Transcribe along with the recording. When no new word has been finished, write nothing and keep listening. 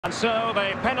And so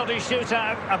the penalty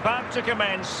shootout about to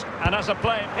commence, and as a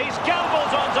player, he's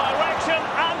gambled on direction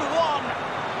and won.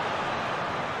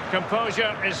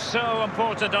 Composure is so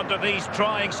important under these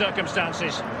trying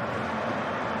circumstances.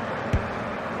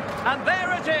 And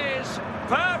there it is,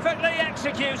 perfectly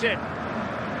executed.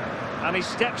 And he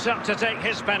steps up to take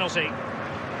his penalty.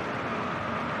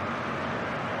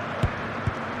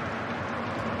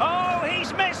 Oh,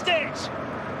 he's missed it!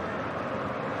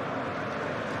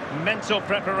 Mental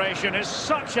preparation is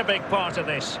such a big part of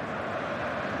this.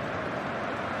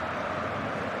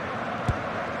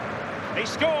 He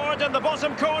scored in the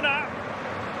bottom corner.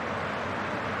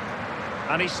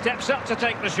 And he steps up to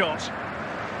take the shot.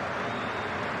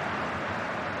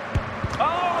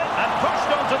 Oh, and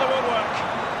pushed onto the woodwork.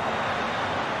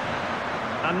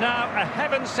 And now a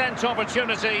heaven-sent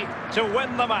opportunity to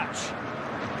win the match.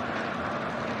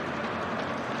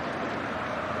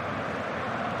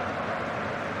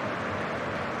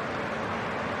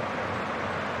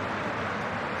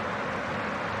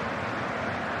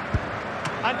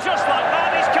 And just like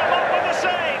that, he's come up with a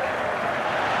save.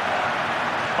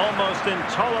 Almost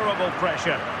intolerable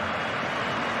pressure.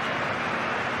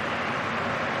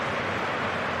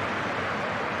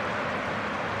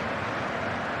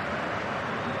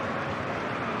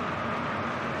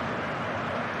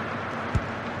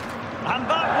 And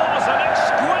that was an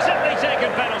exquisitely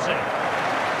taken penalty.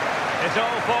 It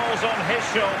all falls on his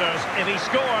shoulders. If he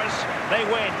scores, they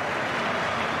win.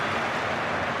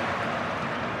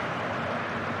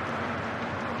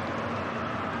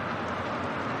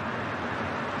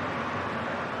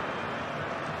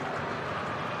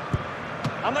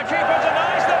 And the keeper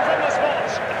denies them from the spot.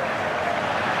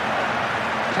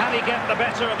 Can he get the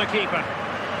better of the keeper?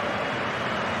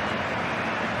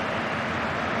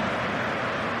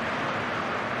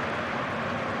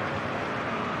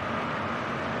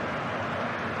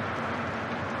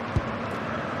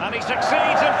 And he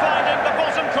succeeds in finding the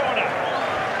bottom corner.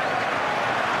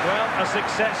 Well, a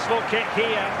successful kick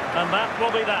here, and that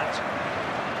will be that.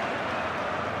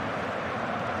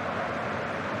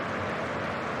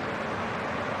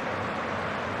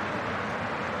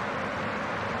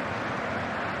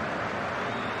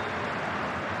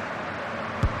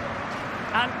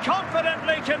 And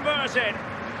confidently converted.